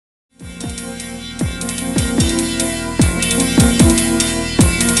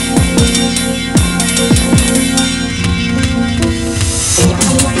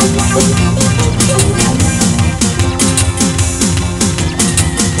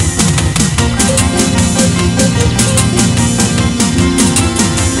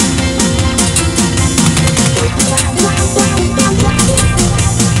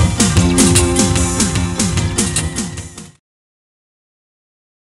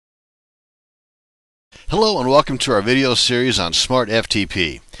Hello and welcome to our video series on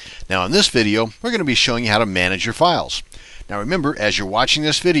SmartFTP. Now in this video we're going to be showing you how to manage your files. Now remember, as you're watching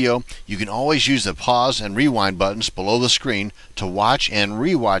this video, you can always use the pause and rewind buttons below the screen to watch and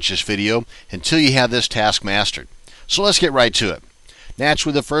rewatch this video until you have this task mastered. So let's get right to it.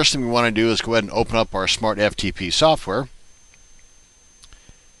 Naturally, the first thing we want to do is go ahead and open up our SmartFTP software.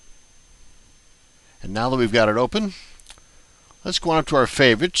 And now that we've got it open, let's go on up to our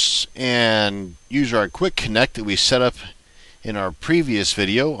favorites and use our quick connect that we set up in our previous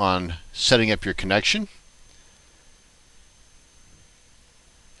video on setting up your connection.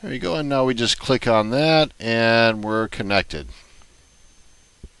 There you go, and now we just click on that and we're connected.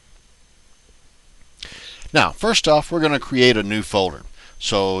 Now, first off, we're going to create a new folder.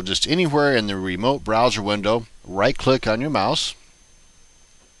 So just anywhere in the remote browser window, right click on your mouse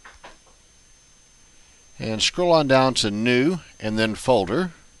and scroll on down to New and then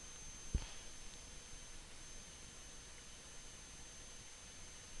Folder.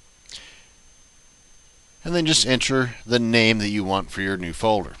 And then just enter the name that you want for your new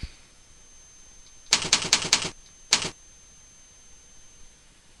folder.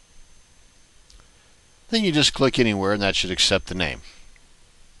 Then you just click anywhere and that should accept the name.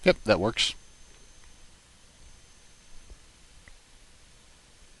 Yep, that works.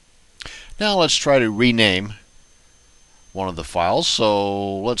 Now let's try to rename one of the files.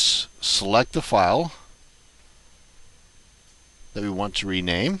 So let's select the file that we want to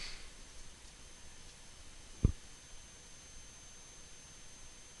rename.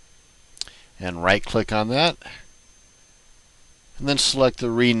 And right click on that. And then select the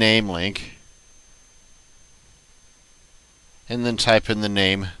rename link. And then type in the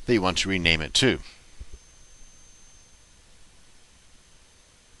name that you want to rename it to.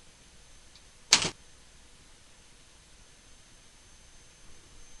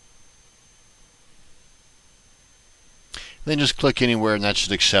 Then just click anywhere and that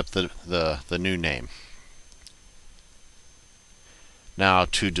should accept the new name. Now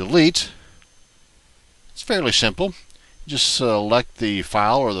to delete, it's fairly simple. Just select the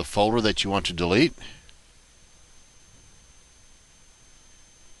file or the folder that you want to delete.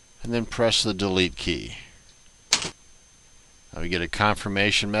 And then press the delete key. Now we get a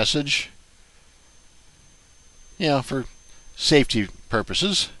confirmation message. For safety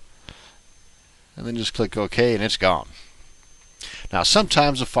purposes. And then just click OK and it's gone. Now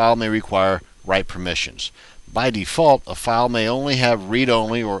sometimes a file may require write permissions. By default, a file may only have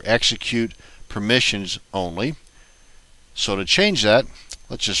read-only or execute permissions only. So to change that,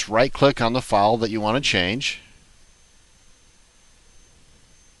 let's just right-click on the file that you want to change.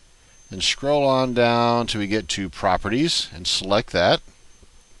 And scroll on down till we get to Properties and select that.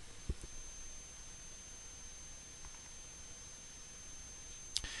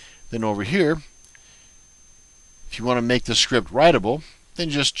 Then over here, if you want to make the script writable, then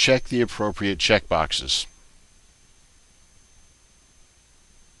just check the appropriate checkboxes.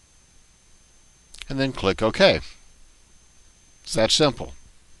 And then click OK. It's that simple.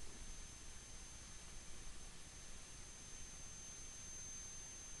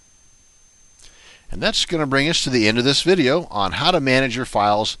 And that's going to bring us to the end of this video on how to manage your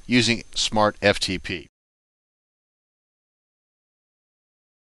files using SmartFTP.